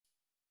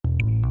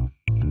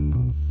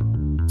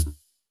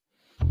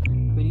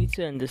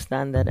need to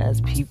understand that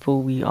as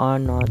people, we are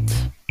not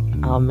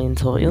our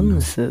mental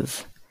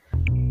illnesses.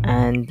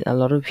 And a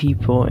lot of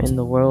people in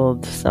the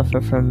world suffer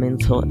from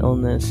mental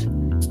illness,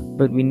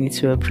 but we need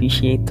to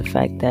appreciate the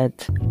fact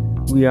that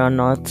we are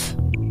not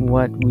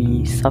what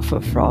we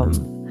suffer from.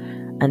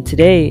 And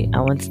today,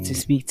 I wanted to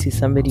speak to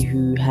somebody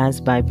who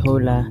has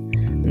bipolar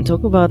and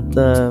talk about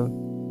the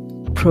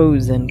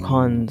pros and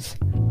cons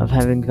of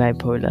having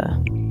bipolar.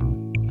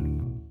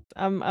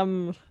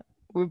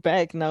 We're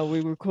back now.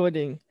 We're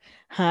recording.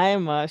 Hi,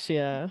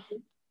 Marcia.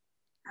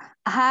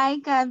 Hi,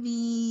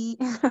 Gabby.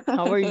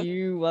 How are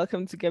you?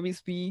 Welcome to Gabby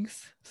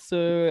Speaks.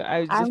 So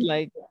I was just I'm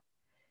like,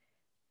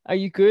 are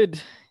you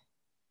good?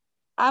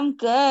 I'm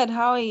good.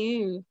 How are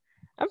you?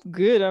 I'm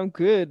good. I'm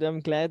good. I'm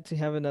glad to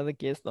have another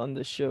guest on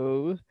the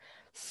show.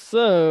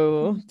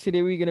 So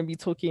today we're gonna be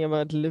talking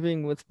about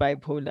living with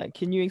bipolar.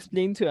 Can you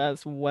explain to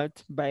us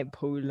what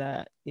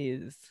bipolar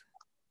is?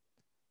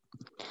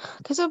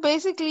 Okay, so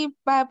basically,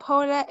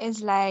 bipolar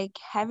is like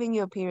having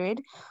your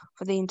period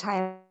for the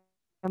entire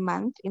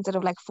month instead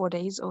of like 4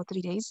 days or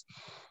 3 days.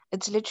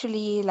 It's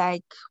literally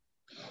like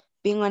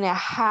being on a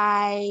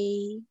high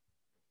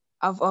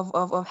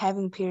of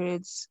having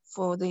periods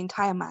for the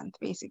entire month,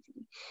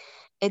 basically.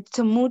 It's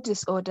a mood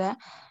disorder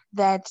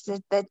that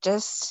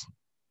just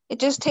it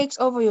just takes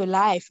over your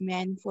life,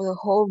 man, for the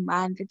whole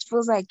month. It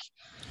feels like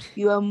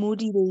you are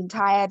moody the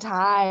entire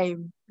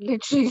time,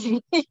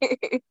 literally.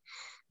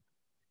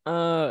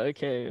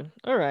 Okay.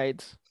 All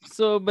right.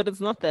 So, but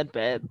it's not that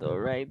bad though,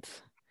 right?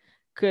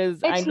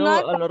 Because I It's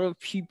not know a lot of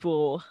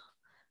people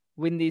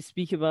when they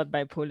speak about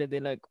bipolar,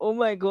 they're like, "Oh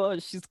my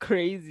gosh, she's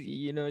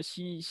crazy."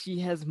 She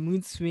has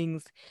mood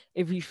swings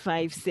every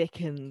 5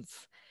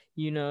 seconds.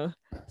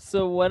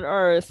 So, what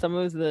are some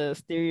of the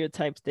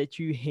stereotypes that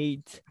you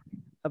hate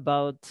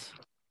about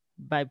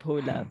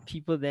bipolar?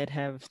 People that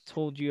have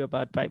told you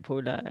about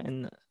bipolar,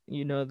 and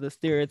the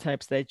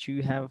stereotypes that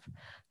you have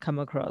come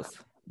across.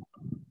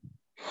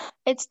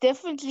 It's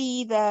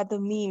definitely the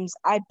memes.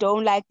 I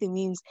don't like the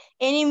memes.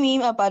 Any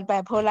meme about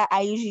bipolar,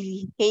 I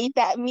usually hate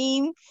that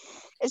meme,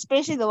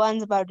 especially the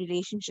ones about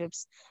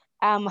relationships.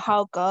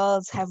 How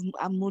girls have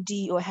are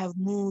moody or have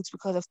moods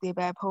because of their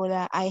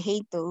bipolar. I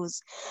hate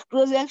those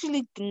because we're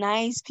actually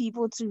nice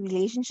people to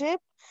relationship.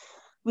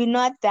 We're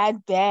not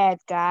that bad,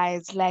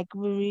 guys. Like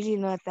we're really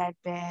not that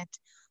bad.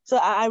 So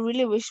I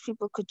really wish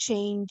people could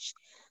change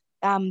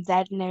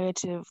that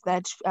narrative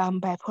that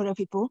bipolar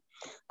people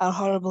are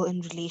horrible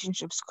in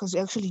relationships because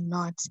we're actually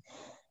not.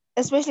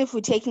 Especially if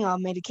we're taking our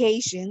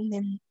medication,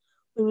 then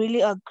we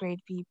really are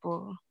great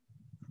people.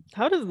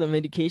 How does the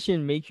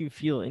medication make you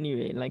feel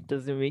anyway? Like,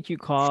 does it make you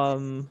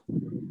calm?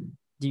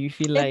 Do you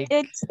feel It like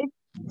it it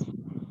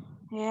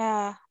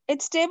Yeah, it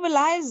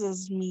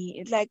stabilizes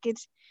me.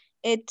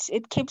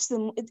 It keeps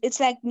them. It's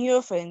like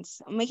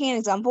neurofilms. I'm making an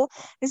example.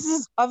 This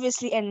is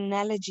obviously an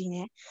analogy,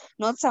 yeah?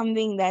 Not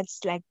something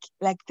that's like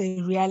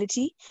the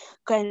reality.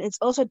 And it's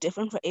also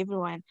different for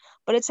everyone.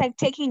 But it's like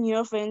taking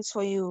neurofilms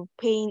for you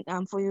pain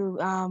for your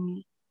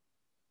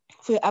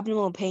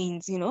abnormal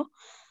pains.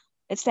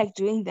 It's like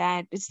doing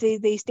that.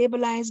 They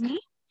stabilize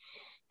me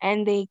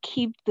and they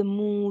keep the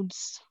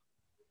moods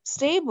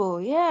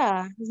stable.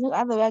 Yeah, there's no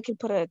other way I can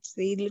put it.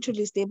 They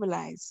literally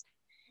stabilize.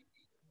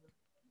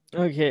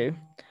 okay?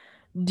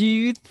 Do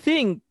you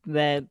think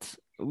that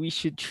we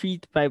should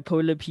treat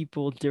bipolar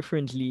people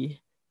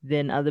differently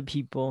than other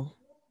people?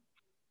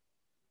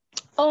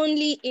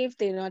 Only if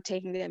they're not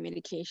taking their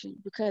medication,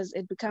 because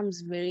it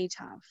becomes very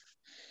tough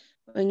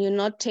when you're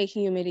not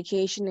taking your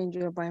medication and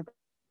you're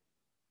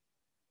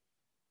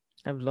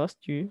I've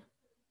lost you.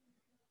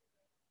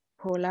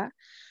 bipolar.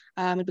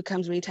 It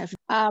becomes really tough.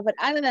 But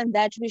other than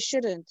that, we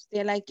shouldn't.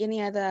 They're like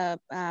any other.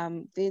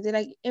 They're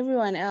like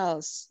everyone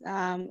else.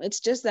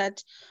 It's just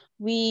that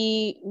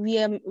we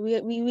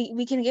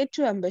can get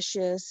too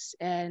ambitious,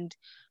 and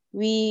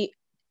we.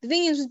 The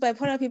thing is with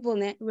bipolar people,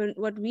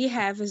 what we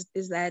have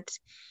is that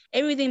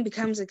everything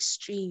becomes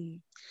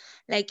extreme.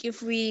 Like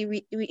if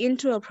we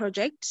into a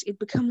project, it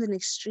becomes an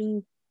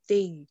extreme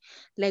thing.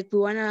 Like we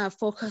want to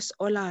focus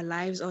all our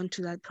lives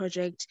onto that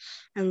project,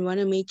 and we want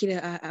to make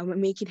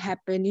it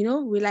happen.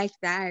 We like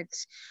that.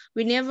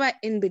 We're never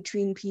in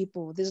between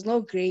people. There's no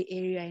gray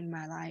area in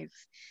my life.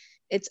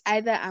 It's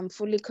either I'm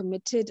fully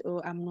committed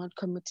or I'm not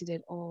committed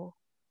at all.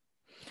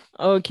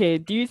 Okay,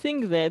 do you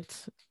think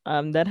that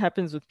that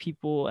happens with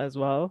people as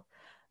well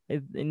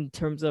in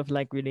terms of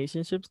like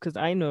relationships? Because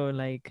I know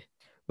like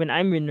when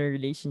I'm in a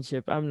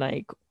relationship, I'm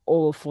like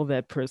all for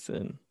that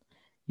person,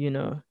 you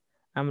know.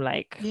 I'm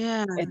like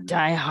Yeah. I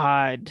die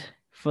hard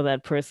for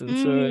that person.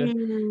 So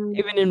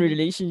even in Mm,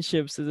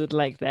 relationships, is it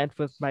like that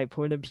with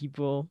bipolar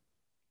people?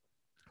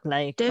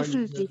 Like, are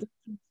you definitely.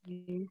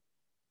 Definitely.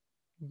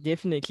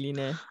 definitely,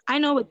 ne? I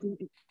know with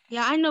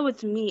Yeah, I know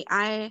with me.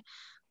 I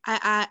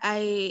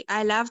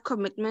love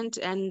commitment,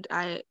 and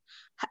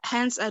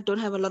hence I don't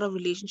have a lot of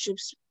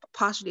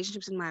past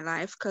relationships in my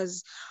life,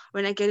 because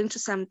when I get into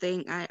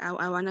something,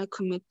 I want to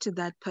commit to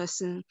that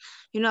person.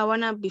 I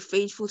want to be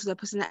faithful to that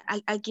person.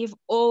 I give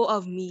all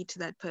of me to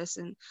that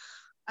person.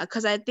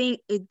 because I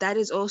think that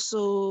is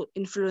also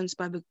influenced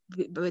by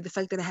the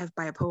fact that I have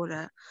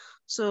bipolar.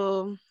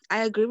 So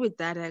I agree with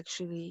that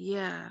actually.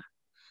 Yeah.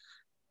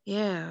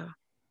 Yeah.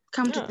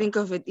 Come to Yeah. think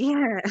of it,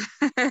 yeah.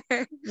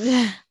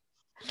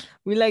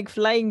 We like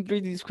flying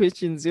through these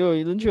questions.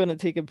 Yo, don't you want to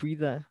take a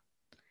breather?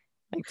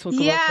 Like talk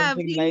about Yeah,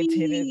 something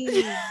lightheaded.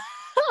 please.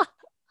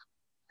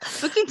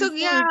 We can we talk. still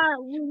Yeah.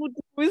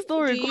 rec- we're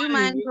still Do you recording.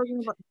 mind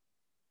talking about?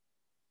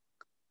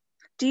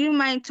 Do you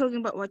mind talking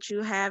about what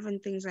you have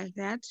and things like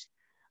that?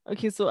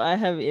 Okay, so I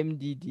have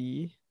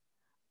MDD.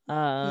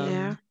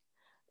 Yeah. Um,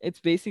 it's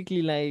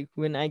basically like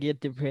when I get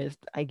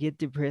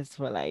depressed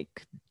for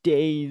like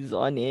days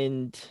on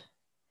end,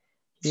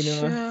 you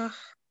know? Sure.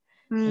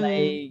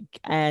 Hmm. Like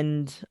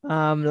and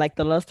like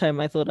the last time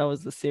I thought I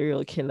was a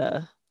serial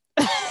killer.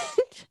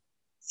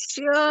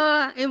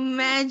 Sure.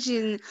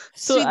 Imagine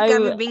So Sweet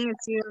Gabby I being a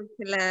serial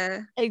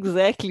killer.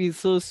 exactly.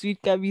 So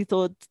Sweet Gabby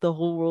thought the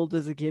whole world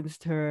was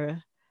against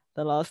her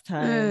the last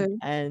time,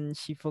 Mm. and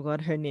she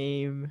forgot her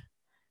name,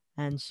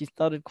 and she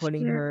started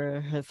calling Sure.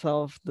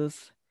 herself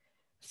this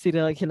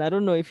serial killer. I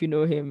don't know if you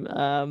know him,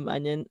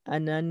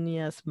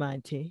 Ananias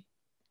Mate.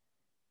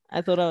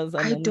 I thought I was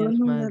I don't Ananias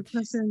know that Mate.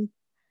 person.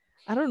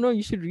 I don't know.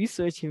 You should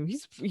research him.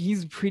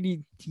 He's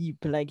pretty deep.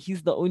 Like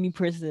he's the only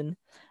person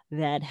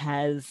that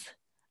has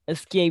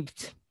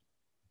escaped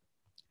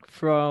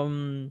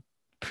from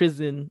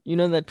prison. You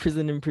know that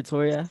prison in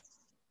Pretoria?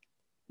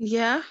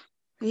 Yeah.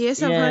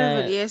 Yes, I've heard of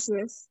it. Yeah, Yes,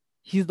 yes.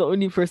 he's the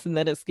only person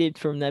that escaped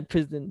from that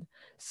prison.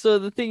 So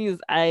the thing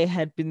is, I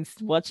had been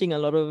watching a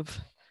lot of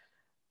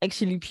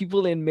actually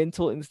people in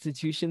mental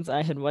institutions.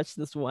 I had watched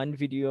this one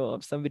video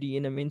of somebody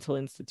in a mental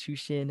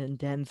institution and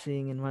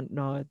dancing and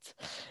whatnot.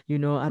 You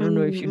know, I don't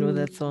know if you know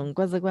that Mm-mm. song,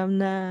 Kwaza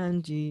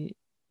Kwamnandi,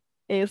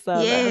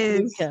 South Yes.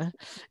 Africa.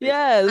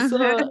 Yeah, Uh-huh.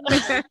 so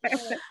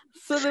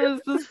so there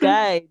was this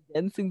guy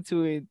dancing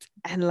to it,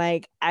 and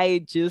like I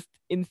just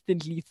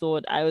instantly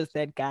thought I was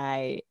that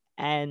guy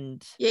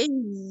and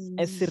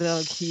a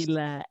serial Yes.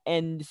 killer,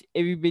 and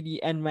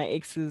everybody and my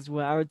exes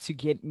were out to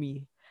get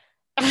me.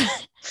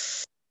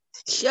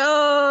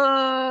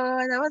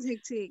 Sure. That was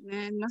hectic,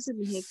 man. Must have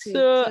been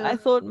hectic. So I Yeah.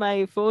 thought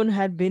my phone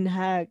had been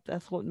hacked. I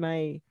thought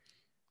my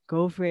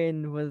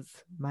girlfriend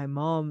was my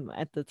mom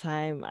at the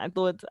time. I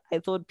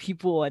thought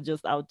people were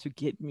just out to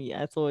get me.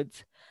 I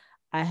thought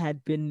I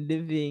had been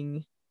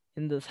living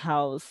in this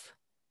house,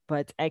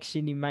 but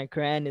actually my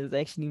gran is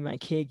actually my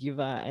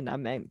caregiver, and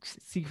I'm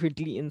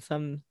secretly in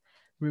some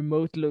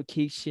remote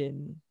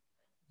location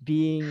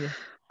being,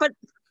 But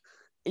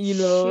you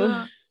know,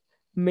 sure.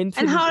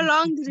 And mentally how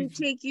long did it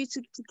instituted. take you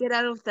to get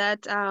out of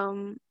that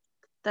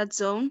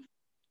zone?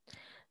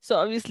 So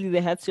obviously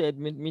they had to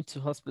admit me to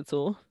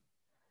hospital.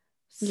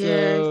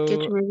 Yeah,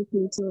 get So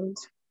medicated.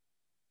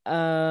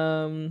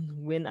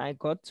 when I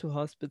got to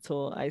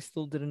hospital, I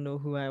still didn't know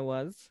who I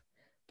was.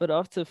 But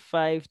after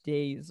 5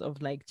 days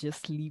of like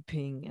just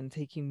sleeping and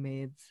taking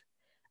meds,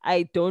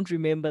 I don't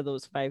remember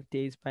those 5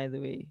 days, by the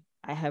way.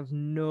 I have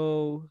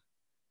no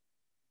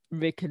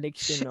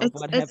recollection of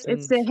what It's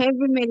happened. the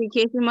heavy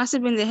medication. Must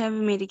have been the heavy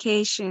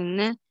medication.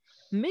 Eh?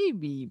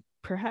 Maybe,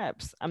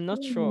 perhaps, I'm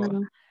not sure.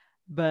 Yeah,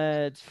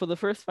 But for the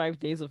first 5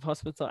 days of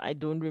hospital, I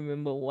don't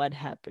remember what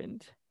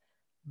happened.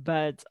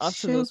 But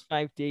after sure. those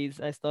 5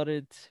 days, I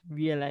started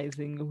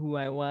realizing who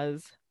I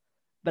was,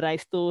 but I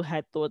still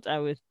had thought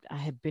I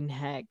had been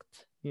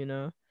hacked, you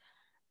know.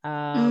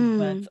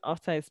 But Mm,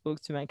 after I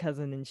spoke to my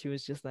cousin and she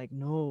was just like,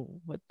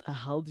 "No, what the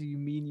hell do you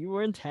mean? You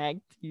weren't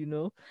hacked, you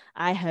know?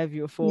 I have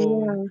your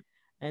phone, yeah.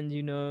 and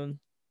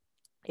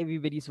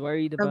everybody's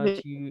worried I've been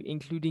about you,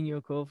 including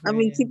your I've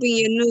been girlfriend." keeping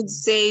your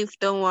nudes safe.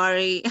 Don't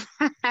worry.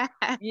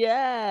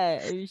 Yeah,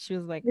 and she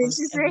was like, Did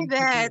she I've say been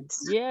that? keeping."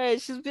 Yeah,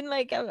 she's been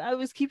like, I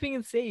was keeping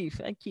it safe.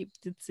 I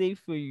kept it safe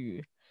for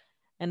you."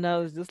 And I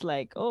was just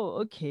like,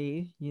 "Oh,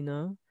 okay, you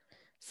know."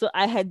 So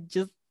I had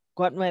just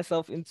got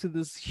myself into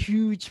this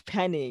huge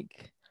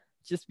panic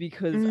just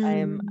because I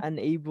am Mm,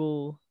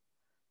 unable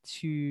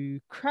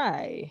to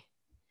cry,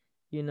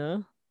 you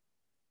know?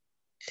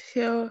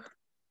 sure.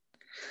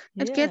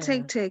 It gets Yeah.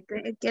 hectic.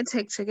 It gets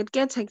hectic. It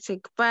gets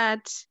hectic.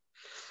 But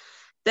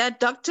there are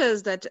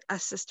doctors that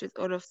assist with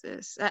all of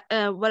this.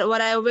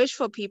 What I wish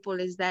for people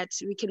is that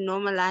we can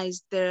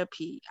normalize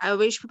therapy. I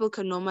wish people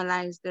can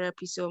normalize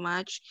therapy so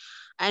much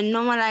and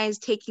normalize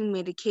taking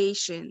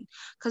medication.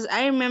 Because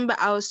I remember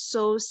I was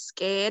so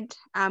scared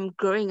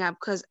growing up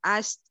because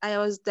I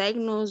was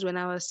diagnosed when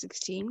I was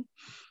 16.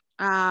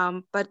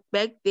 But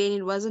back then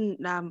it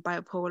wasn't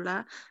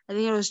bipolar. I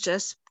think it was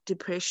just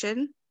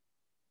depression,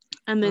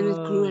 and then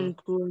it grew Oh, and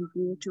grew and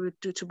grew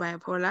to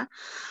bipolar.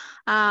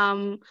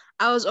 Um,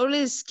 I was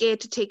always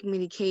scared to take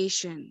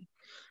medication,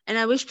 and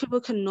I wish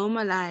people can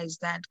normalize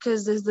that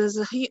because there's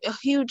a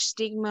huge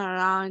stigma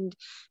around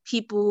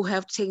people who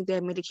have to take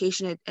their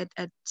medication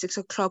at 6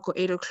 o'clock or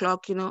 8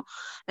 o'clock.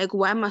 Like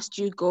why must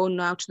you go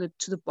now to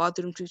the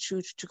bathroom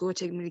to go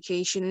take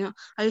medication?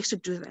 I used to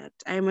do that.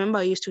 I remember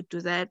I used to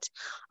do that.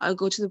 I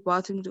go to the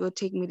bathroom to go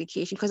take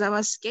medication because I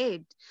was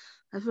scared.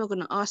 People are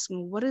gonna ask me,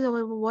 what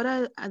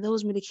are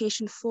those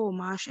medication for,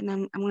 Marsh? And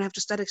I'm gonna have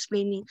to start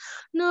explaining.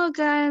 No,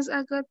 guys,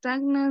 I got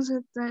diagnosed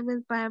with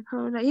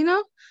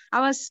bipolar.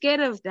 I was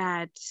scared of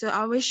that. So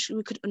I wish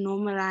we could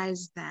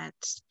normalize that,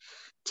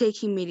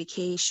 taking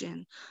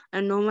medication,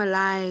 and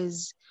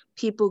normalize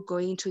people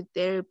going to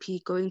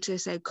therapy, going to a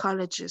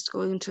psychologist,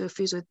 going to a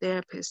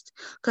physiotherapist.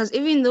 Because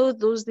even though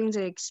those things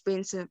are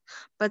expensive,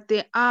 but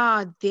they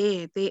are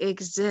there, they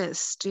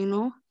exist,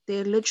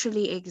 they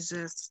literally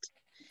exist.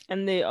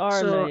 And they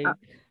are So like,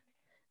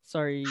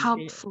 sorry,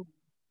 helpful.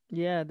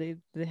 yeah, they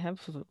have,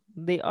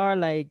 they are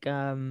like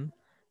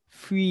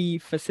free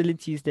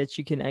facilities that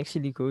you can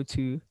actually go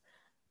to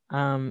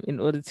in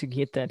order to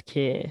get that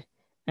care.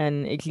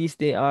 And at least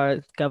they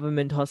are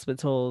government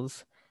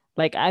hospitals.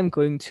 Like I'm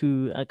going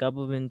to a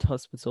government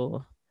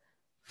hospital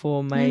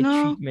for You my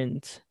know,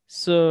 treatment.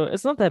 So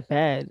it's not that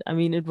bad. I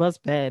mean, it was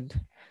bad,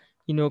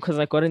 because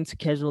I got into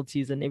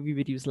casualties and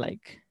everybody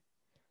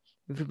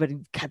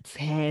cuts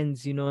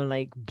hands,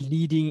 like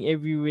bleeding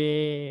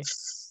everywhere.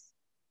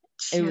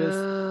 It was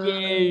sure.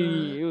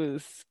 scary. It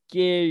was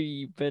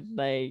scary, but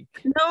like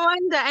No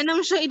wonder, and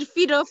I'm sure it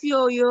feed off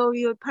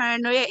your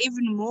paranoia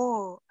even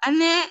more. And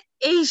then,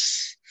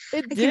 ish,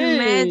 it I can did.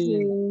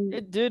 imagine.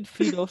 It did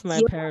feed off my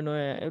Yeah.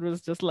 paranoia. It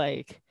was just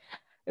like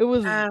it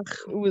was Uh,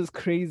 it was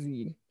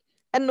crazy.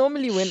 And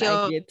normally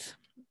sure.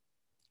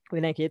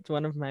 when I get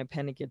one of my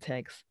panic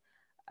attacks,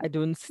 I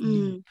don't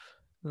sleep. Mm.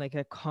 Like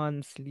I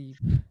can't sleep,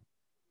 you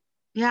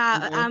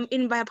Yeah. know?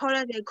 In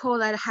bipolar they call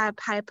that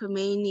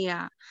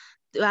hypomania.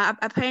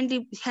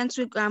 Apparently, hence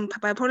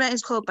bipolar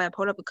is called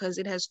bipolar because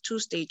it has two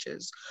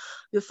stages.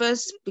 You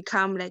first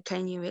become like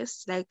Kanye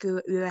West, like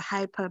you're a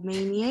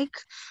hypermaniac,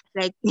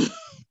 like,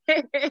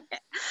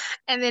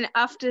 and then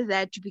after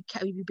that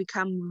you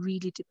become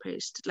really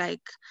depressed, like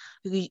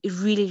really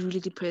really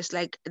depressed.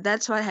 Like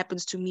that's what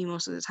happens to me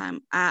most of the time.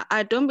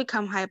 I don't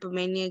become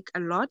hypermaniac a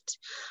lot,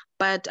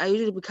 but I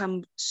usually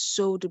become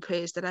so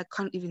depressed that I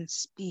can't even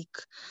speak.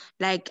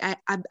 Like I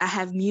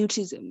have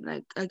mutism.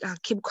 Like I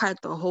keep quiet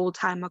the whole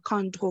time. I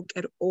can't talk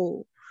at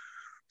all.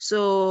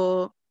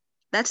 So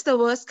that's the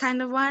worst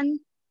kind of one.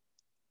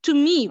 To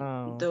me,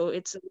 Oh. though,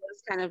 it's the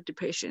worst kind of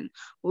depression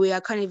where I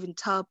can't even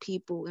tell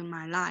people in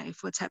my life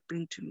what's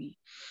happening to me.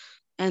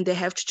 And they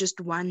have to just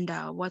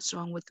wonder what's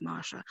wrong with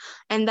Marsha.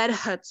 And that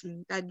hurts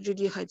me. That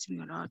really hurts me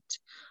a lot.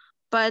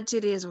 But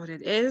it is what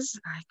it is.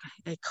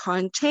 I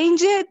can't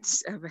change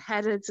it. I've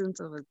had it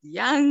since I was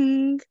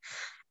young.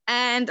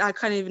 And I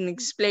can't even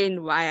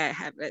explain why I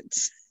have it.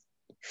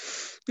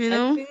 You I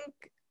know? think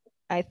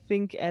I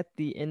think at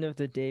the end of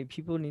the day,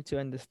 people need to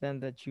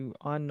understand that you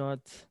are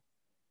not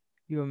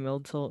your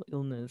mental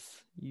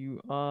illness. Your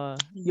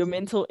Yeah.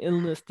 mental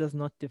illness does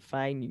not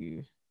define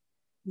you.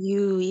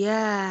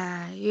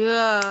 Yeah.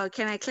 Yeah.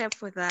 Can I clap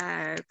for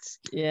that?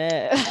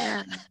 Yeah.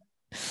 Yeah.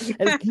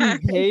 That's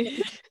deep,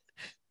 hey?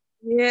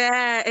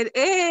 Yeah, it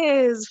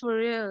is for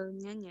real.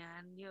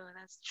 Nyanya, yo,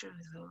 that's true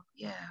though.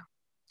 Yeah.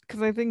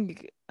 Because I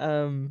think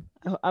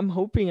I'm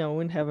hoping I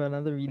won't have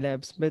another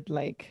relapse, but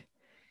like,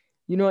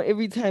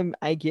 every time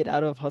I get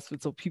out of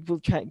hospital, people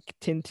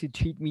tend to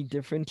treat me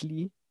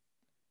differently,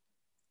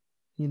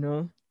 you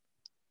know?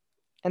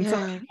 And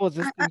some Yeah. people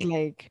just think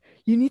like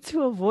you need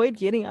to avoid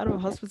getting out of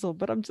hospital,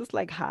 but I'm just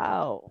like,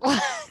 how?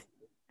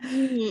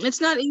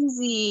 It's not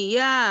easy.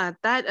 Yeah,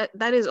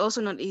 that is also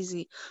not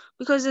easy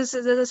because there's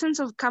a sense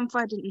of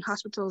comfort in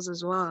hospitals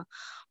as well,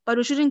 but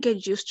we shouldn't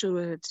get used to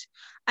it.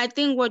 I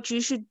think what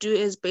you should do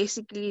is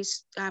basically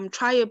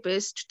try your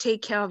best to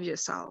take care of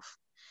yourself.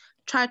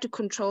 Try to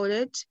control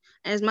it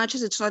as much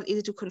as it's not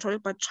easy to control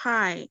it, but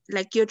try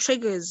like your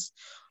triggers.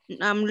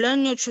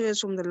 Learn your triggers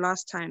from the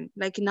last time.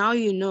 Like now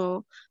you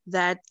know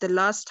that the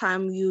last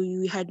time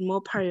you had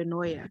more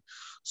paranoia,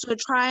 so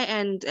try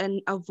and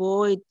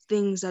avoid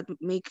things that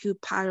make you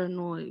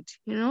paranoid,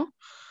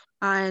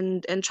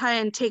 and try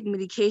and take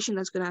medication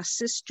that's going to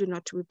assist you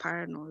not to be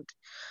paranoid.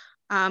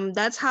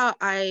 That's how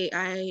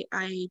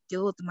I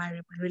deal with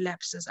my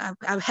relapses.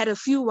 I've had a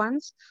few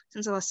ones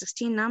since I was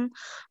 16 now,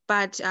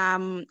 but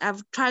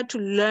I've tried to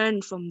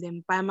learn from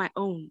them by my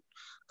own.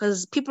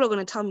 Because people are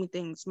going to tell me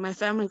things. My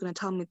family is going to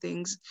tell me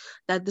things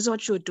that this is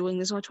what you're doing,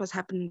 this is what was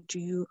happening to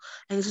you,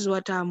 and this is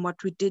what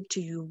we did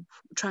to you,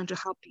 trying to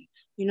help you.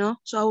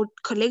 So I would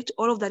collect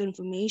all of that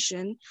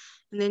information,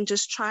 and then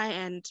just try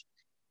and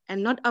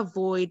not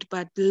avoid,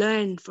 but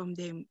learn from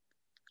them.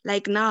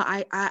 Like now,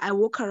 I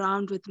walk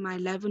around with my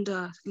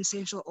lavender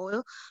essential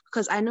oil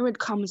because I know it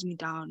calms me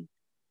down.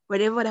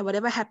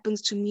 Whatever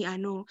happens to me, I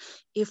know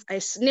if I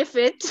sniff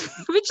it,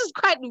 which is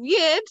quite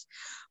weird,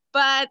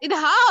 but it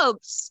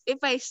helps if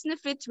I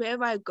sniff it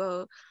wherever I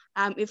go.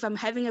 If I'm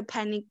having a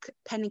panic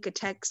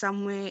attack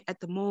somewhere at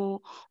the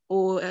mall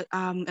or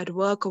at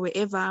work or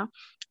wherever,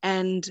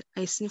 and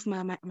I sniff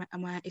my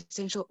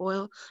essential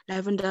oil,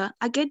 lavender,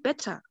 I get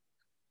better.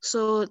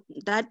 So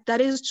that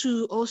is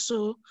to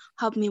also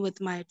help me with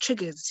my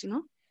triggers.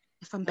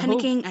 If I'm I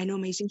hope panicking, I know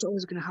my essential oil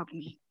is gonna help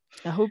me.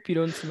 I hope you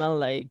don't smell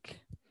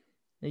like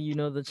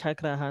the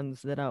chakra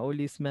hands that are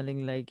only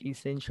smelling like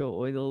essential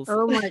oils.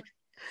 Oh my!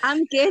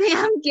 I'm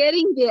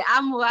getting there.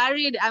 I'm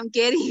worried. I'm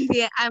getting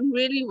there. I'm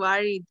really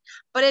worried.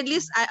 But at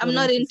least I'm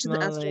not Starting to into the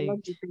smell like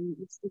astrology thing.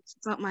 It's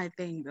not my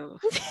thing though.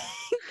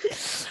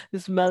 you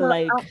smell So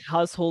like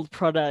household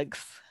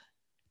products.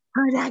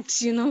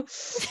 products,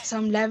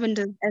 some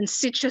lavender and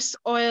citrus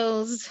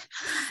oils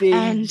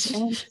and and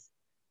Sage.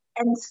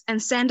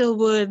 and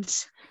sandalwood.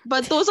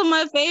 But those are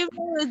my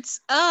favorites.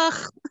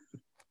 Ugh.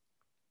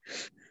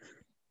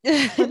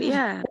 But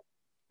yeah.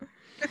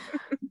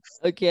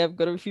 Okay, I've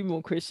got a few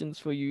more questions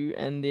for you,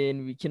 and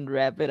then we can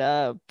wrap it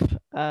up.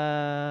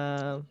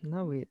 Now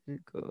where did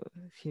it go?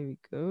 Here we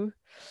go.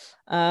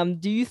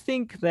 Do you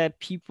think that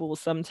people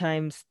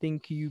sometimes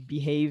think you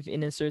behave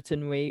in a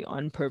certain way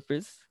on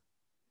purpose?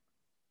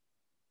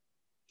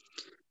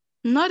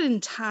 Not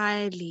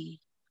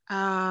entirely.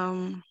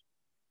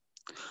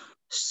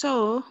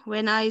 So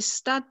when I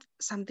start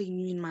something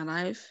new in my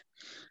life,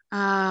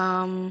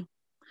 um,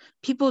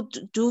 people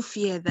do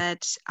fear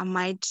that I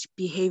might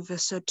behave a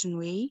certain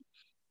way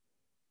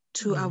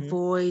to Mm-hmm.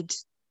 avoid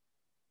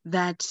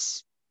that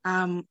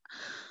um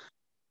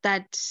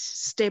that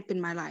step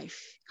in my life.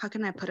 How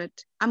can I put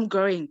it? I'm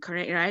growing,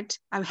 correct, right?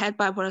 I've had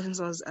bipolar since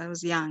I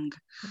was young.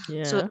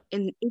 So Yeah.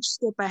 in each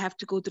step I have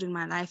to go through in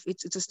my life,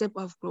 it's a step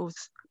of growth.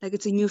 Like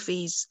it's a new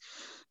phase.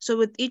 So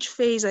with each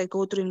phase I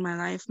go through in my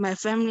life, my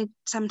family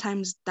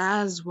sometimes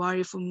does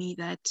worry for me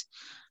that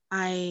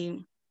I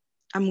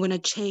I'm gonna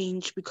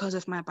change because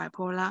of my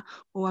bipolar,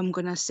 or I'm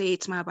gonna say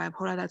it's my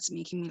bipolar that's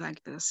making me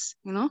like this,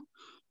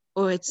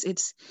 or it's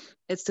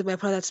the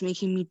bipolar that's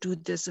making me do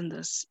this and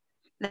this.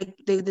 Like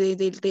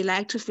they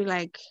like to feel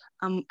like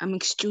I'm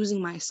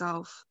excusing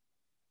myself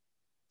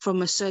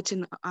from a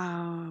certain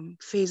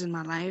phase in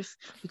my life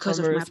because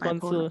From a of my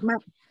bipolar.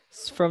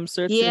 from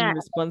certain Yeah,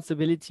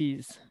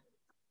 responsibilities.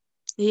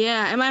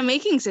 yeah. Am I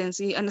making sense?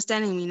 You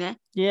understanding me, ne?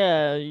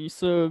 Yeah,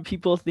 so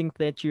people think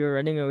that you're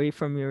running away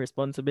from your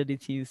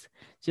responsibilities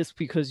just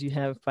because you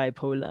have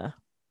bipolar.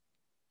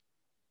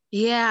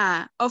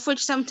 Yeah. Of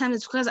which sometimes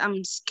it's because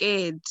I'm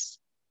scared,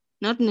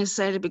 not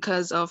necessarily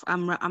because of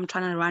I'm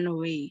trying to run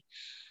away,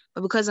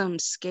 but because I'm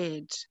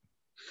scared.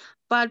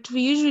 But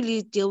we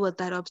usually deal with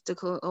that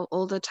obstacle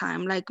all the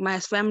time. Like my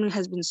family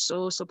has been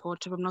so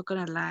supportive. I'm not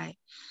gonna lie.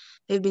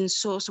 They've been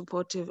so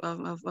supportive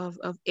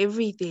of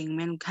everything,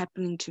 man,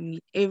 happening to me,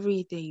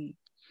 everything.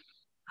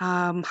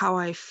 How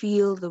I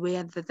feel, the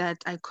way that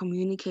I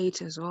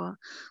communicate as well.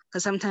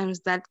 Because sometimes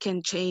that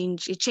can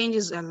change. It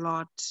changes a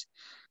lot,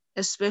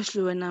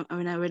 especially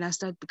when I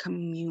start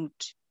becoming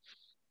mute.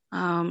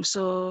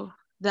 So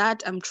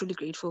that I'm truly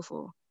grateful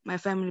for. My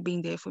family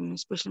being there for me,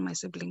 especially my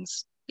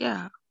siblings.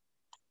 Yeah.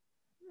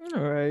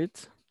 All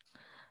right.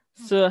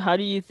 So how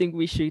do you think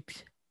we should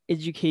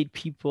educate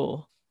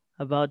people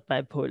about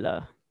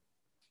bipolar?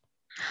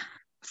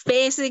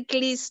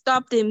 Basically,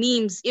 stop the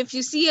memes. If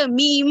you see a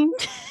meme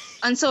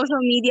on social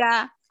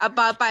media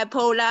about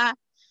bipolar,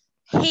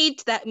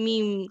 hate that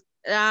meme.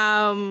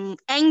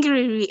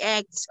 Angry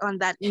react on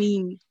that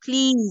meme,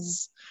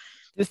 please.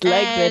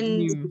 Dislike that And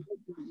meme.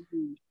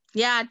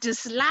 yeah,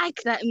 dislike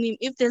that meme.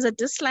 If there's a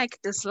dislike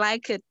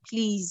it,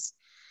 please.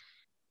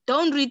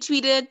 Don't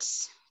retweet it.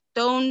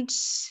 Don't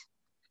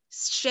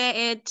share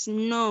it.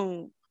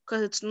 No,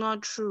 because it's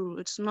not true.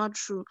 It's not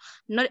true.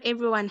 Not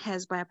everyone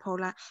has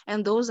bipolar,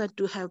 and those that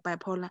do have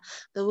bipolar,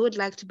 they would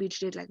like to be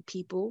treated like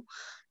people.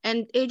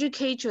 And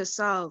educate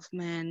yourself,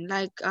 man.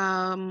 Like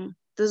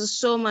there's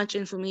so much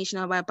information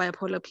about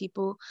bipolar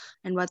people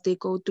and what they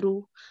go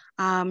through.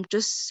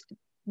 Just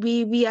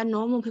we are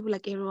normal people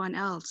like everyone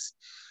else.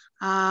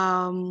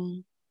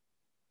 Um,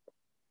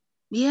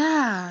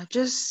 yeah,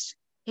 just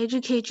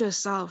educate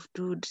yourself,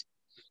 dude.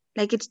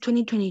 Like it's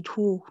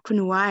 2022,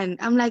 21.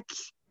 I'm like,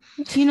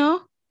 you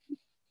know,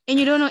 and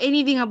you don't know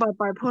anything about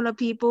bipolar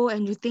people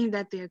and you think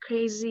that they're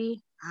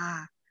crazy,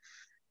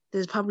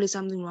 there's probably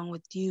something wrong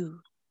with you.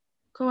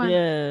 Come on.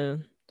 Yeah.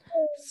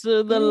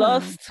 So the Yeah.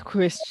 last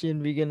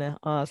question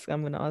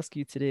I'm gonna ask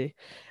you today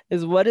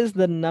is what is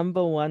the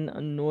number one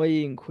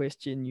annoying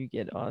question you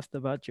get asked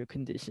about your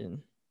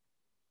condition?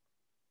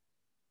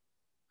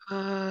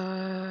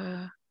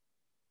 Uh,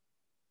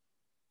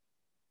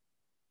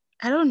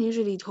 I don't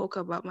usually talk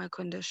about my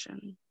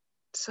condition.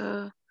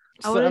 So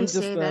I So wouldn't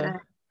say that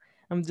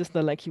I'm just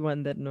the lucky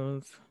one that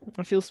knows.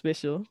 I feel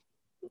special.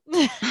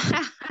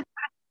 I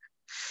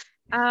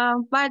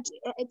but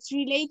it's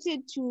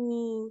related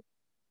to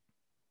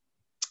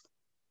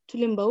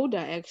Limboda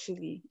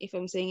actually, if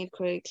I'm saying it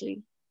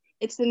correctly.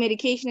 It's the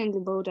medication in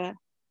Limboda.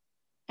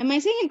 Am I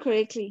saying it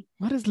correctly?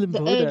 What is The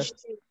limboda? urge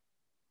to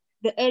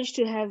the urge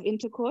to have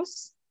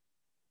intercourse.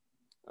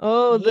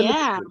 Oh, the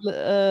Yeah,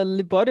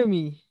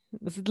 lobotomy.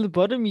 Is it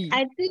lobotomy?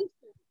 I think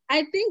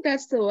I think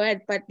that's the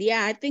word, but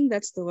yeah, I think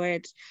that's the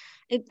word.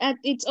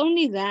 It's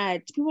only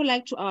that people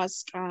like to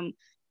ask,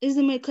 is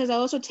the because I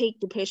also take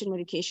depression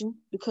medication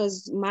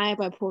because my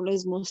bipolar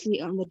is mostly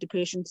on the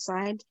depression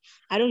side.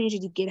 I don't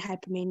usually get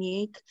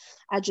hypomaniac.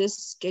 I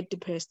just get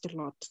depressed a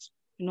lot.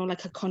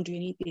 like I can't do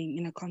anything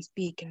and I can't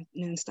speak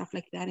and stuff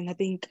like that. And I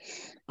think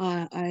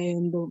I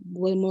am the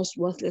most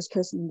worthless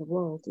person in the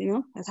world.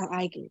 That's how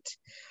I get.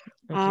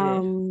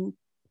 Okay.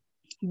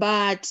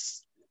 But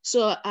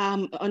so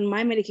on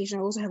my medication,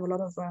 I also have a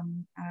lot of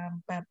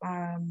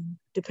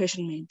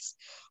depression meds.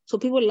 So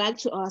people like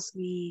to ask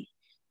me,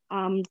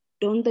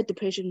 don't the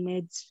depression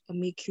meds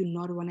make you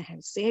not want to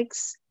have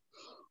sex?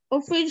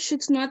 Of which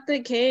it's not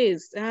the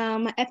case.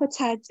 My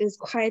appetite is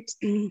quite,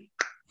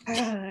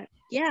 yeah,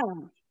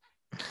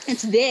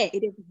 it's there.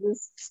 It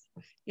exists,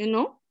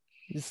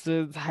 This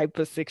is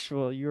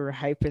hypersexual. You're a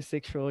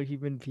hypersexual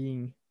human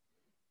being.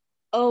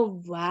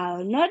 Oh,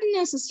 wow. Not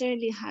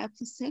necessarily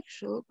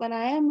hypersexual, but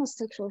I am a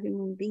sexual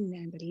human being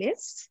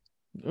nonetheless.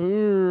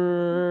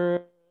 Ooh.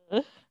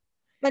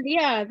 But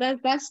yeah,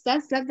 that's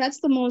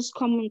the most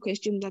common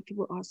question that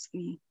people ask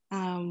me.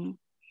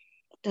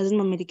 Doesn't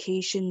my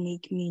medication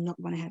make me not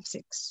want to have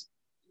sex?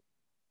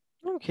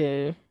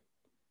 Okay.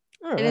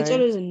 All And it's right.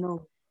 always a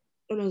no.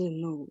 Always a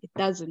no. It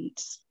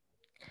doesn't.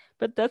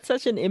 But that's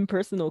such an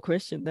impersonal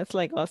question. That's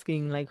like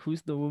asking like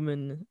who's the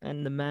woman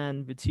and the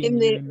man between In you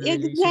the in the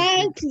relationship.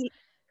 exactly,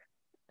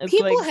 It's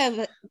people like have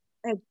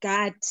a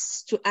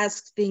guts to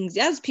ask things.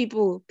 Yes, hey,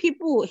 people.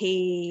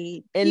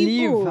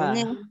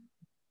 Eliva,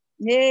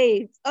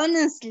 Hey,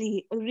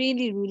 honestly,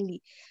 really,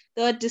 really,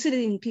 the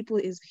audacity in people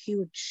is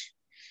huge.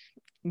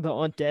 the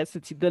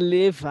audacity, the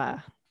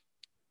liver.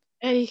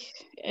 Hey,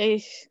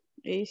 hey,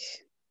 hey.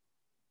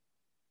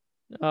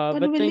 But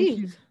But we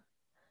live.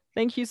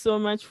 thank you so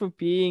much for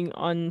being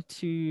on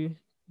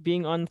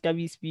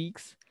Gabi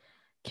Speaks.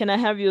 Can I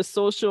have your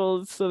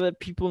socials so that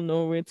people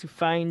know where to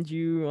find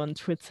you on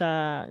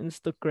Twitter,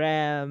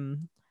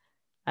 Instagram?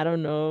 I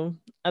don't know,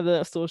 other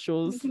They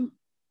socials. can,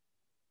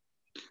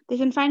 they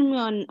can find me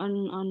on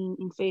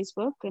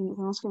Facebook, and they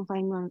can also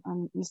find me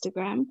on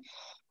Instagram.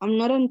 I'm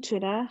not on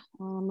Twitter.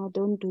 I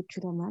don't do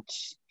Twitter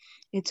much.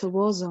 It's a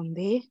war zone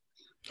there.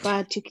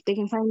 But they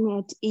can find me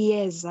at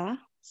Ieza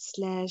 /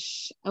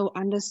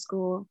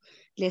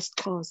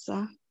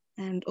 Lesxhosa,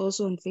 and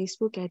also on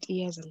Facebook at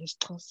Ieza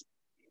Lesxhosa.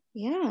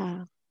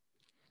 Yeah.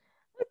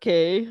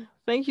 Okay.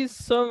 Thank you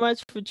so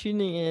much for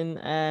tuning in,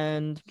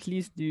 and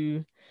please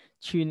do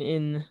tune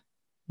in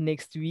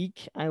next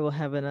week. I will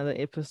have another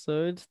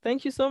episode.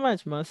 Thank you so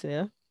much,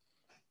 Marcia.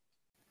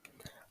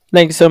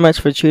 Thank you so much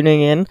for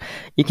tuning in.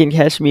 You can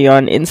catch me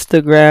on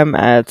Instagram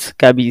at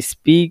Gabi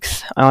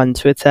Speaks, on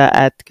Twitter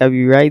at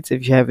Gabi Writes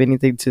if you have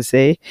anything to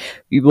say.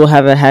 We will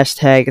have a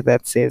hashtag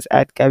that says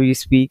at Gabi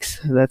Speaks.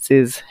 That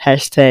says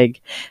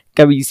hashtag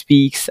Gabi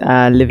Speaks,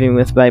 living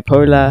with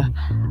bipolar.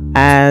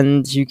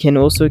 And you can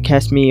also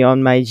catch me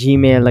on my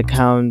Gmail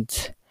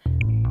account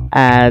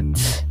at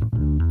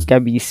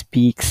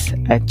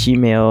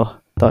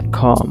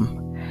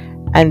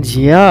gabispeaks@gmail.com. And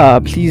yeah,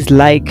 please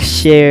like,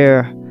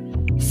 share,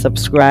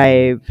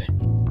 subscribe,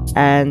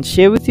 and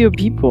share with your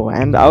people.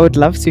 And I would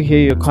love to hear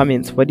your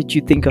comments. What did you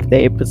think of the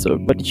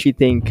episode? What did you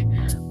think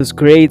was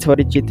great? What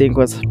did you think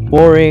was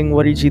boring?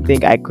 What did you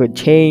think I could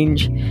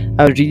change?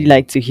 I would really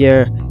like to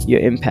hear your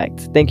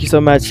impact. Thank you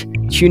so much.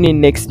 Tune in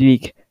next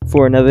week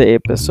for another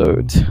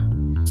episode.